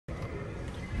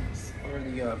for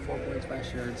the 4 points by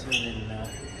Sheraton, and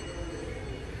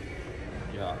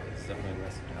yeah, it's definitely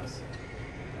Westinghouse.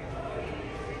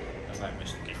 As I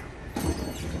missed the game.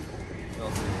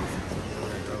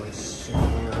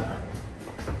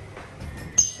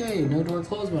 Okay, no door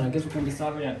closed, but I guess we're gonna be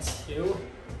stopping at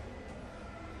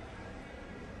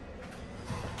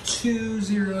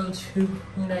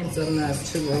 20297.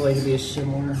 That's too early to be a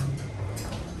shimmler.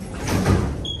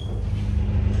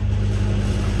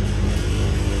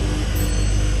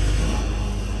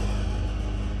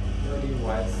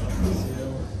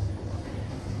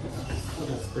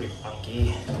 It's pretty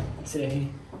funky today.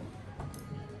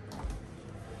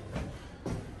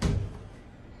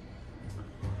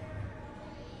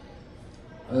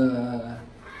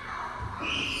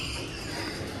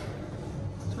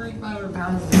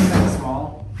 £3,500 is kind of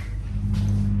small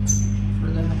for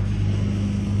them.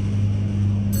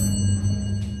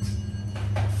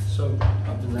 So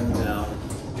up and then down.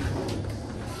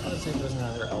 Let's see if there's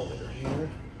another elevator here.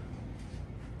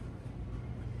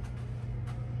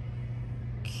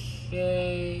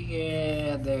 Okay,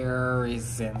 yeah, there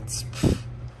isn't.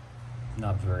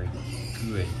 Not very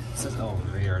good. It says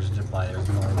elevators to apply. There's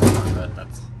no elevator, but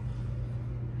that's.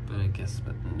 But I guess,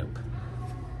 but nope.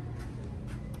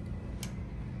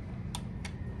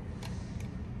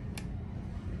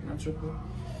 Not sure.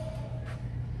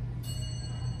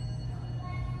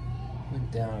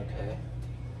 Went down okay.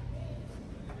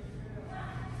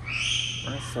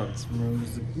 Renaissance room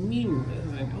is a meeting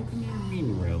room. An open air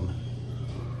meeting room.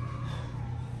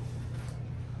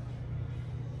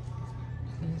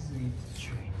 Please leave the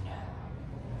train now.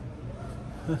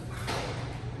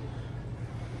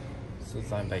 So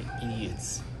designed by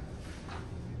idiots.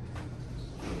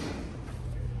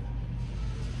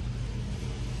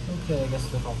 Okay, I guess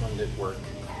the home run did work.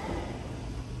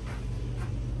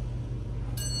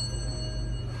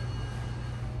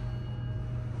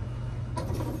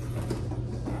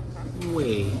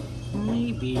 Wait,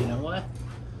 maybe, you know what?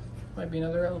 Might be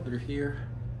another elevator here.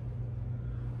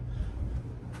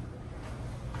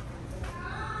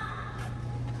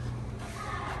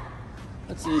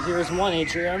 Let's see, here's one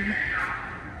atrium.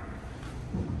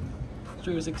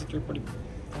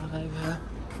 36345.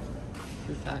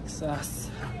 Roof access.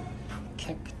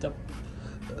 Kicked up.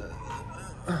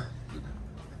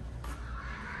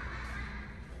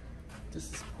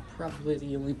 This is probably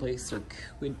the only place there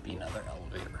could be another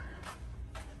elevator.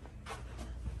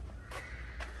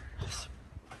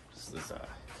 This is a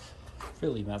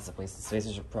really massive place. The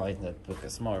spaces should probably book a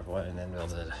smaller one and then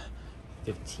build it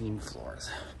 15 floors.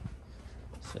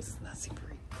 So this does not seem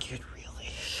very good,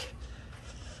 really.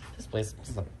 This place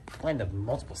is a blend of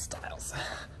multiple styles.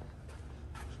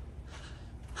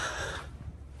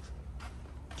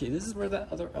 Okay, this is where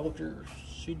that other elevator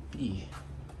should be.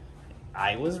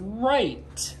 I was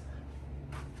right.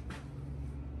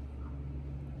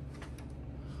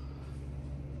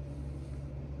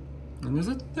 And there's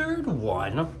a third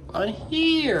one up on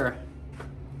here.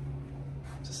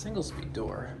 It's a single speed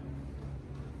door.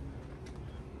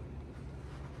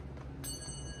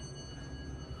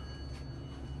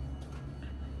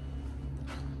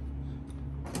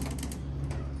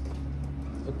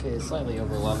 Okay, slightly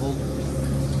over leveled.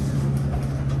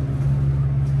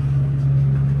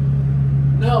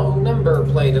 No number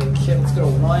plate. Okay, let's go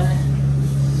to 1.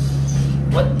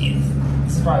 What is?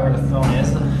 This is probably where the phone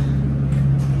is.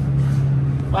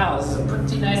 Wow, this is a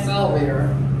pretty nice elevator.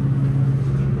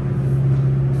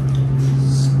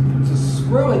 There's a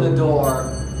screw in the door.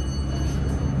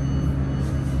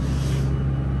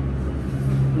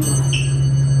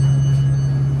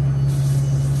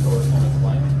 Door's kind of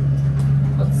blank.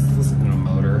 Let's listen to a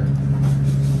motor.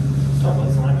 Oh,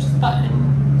 it's not just a button.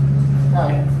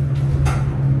 Right.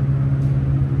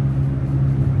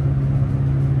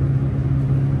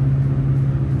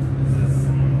 This is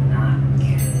not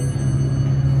good.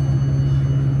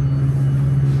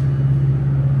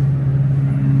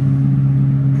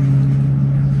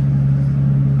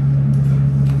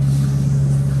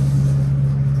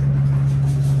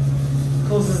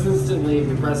 Closes instantly if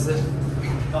you press it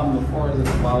before the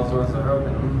while doors are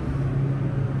open.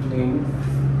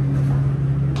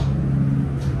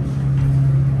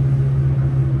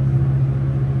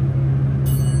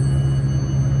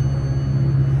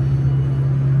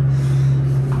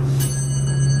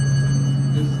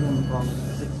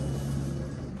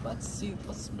 Let's see,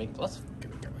 let's get it going.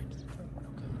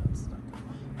 Okay, that's not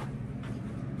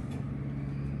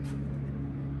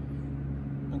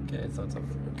good. Okay, so it's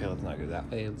okay, let's not go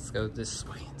that way. Let's go this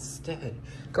way instead.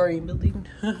 Guardian building.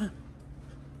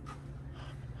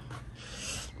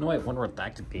 No, I wonder what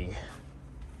that could be.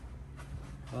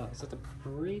 Oh, is that the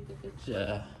bridge?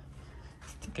 I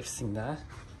think I've seen that.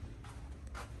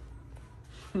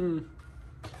 The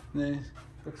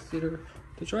Brooks Theater,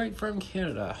 Detroit from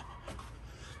Canada.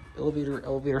 Elevator,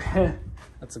 elevator.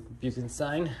 That's a Buchan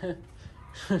sign.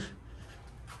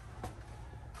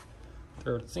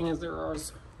 They're seeing as there are.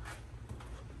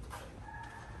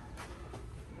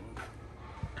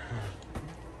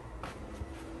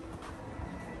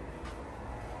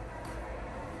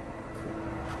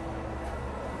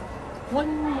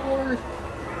 One more.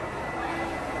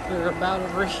 They're about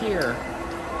over here.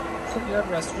 So you have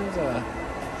restrooms,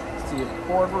 see a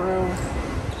boardroom.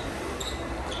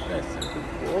 That's super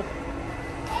cool.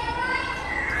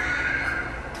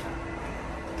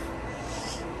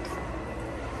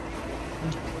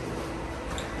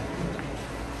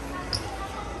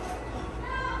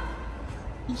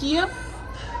 Yep.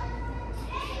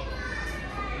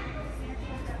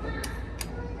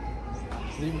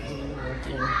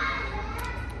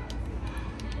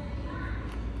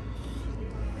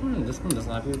 This one does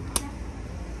not have your.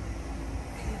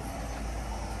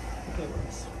 Okay,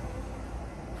 works.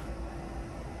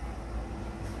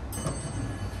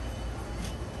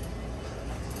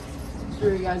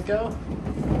 Here you guys go.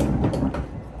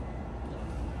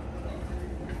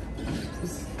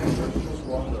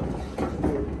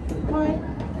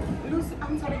 Luz,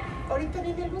 I'm sorry. Ahorita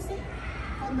viene Lucy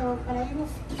cuando para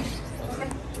irnos.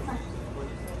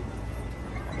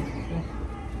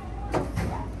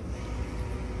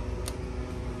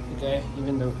 Okay,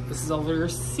 even though this is over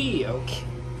C,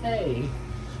 okay.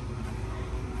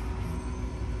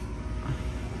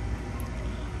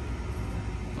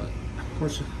 But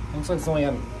unfortunately, looks like it's only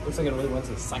on. Looks like it really went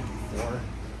to the second floor.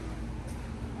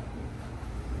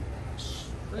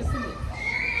 It's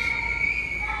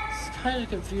kind of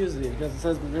confusing because it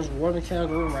says there's one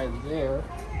mechanical room right there,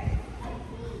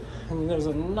 and there's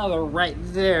another right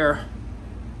there.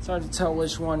 It's hard to tell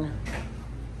which one.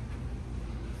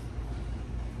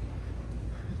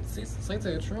 It's like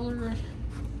the controller.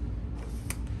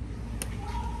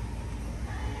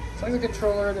 It's like the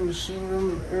controller and the machine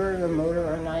room or the motor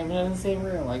are not even in the same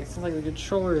room. Like it seems like the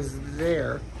controller is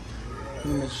there,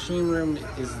 and the machine room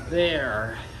is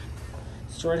there.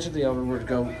 Storage of the oven would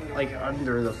go like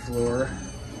under the floor.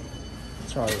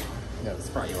 It's probably, yeah, that's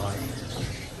probably why.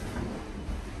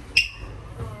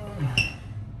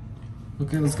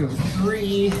 Okay, let's go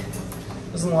 3.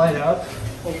 Doesn't light up.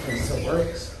 Hopefully it still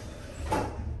works.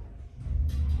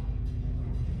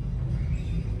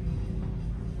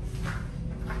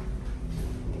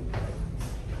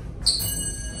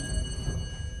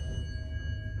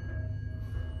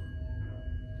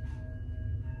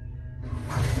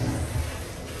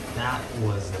 That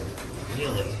was a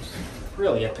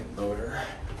really epic motor.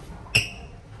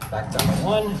 Back down to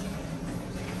 1.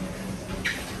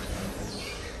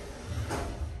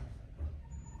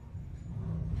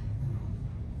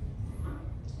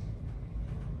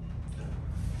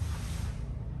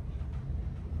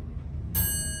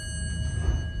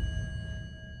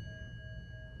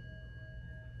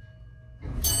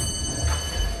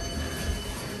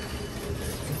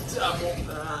 Double.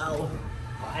 Oh.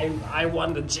 I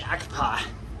won the jackpot.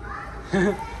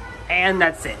 And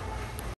that's it.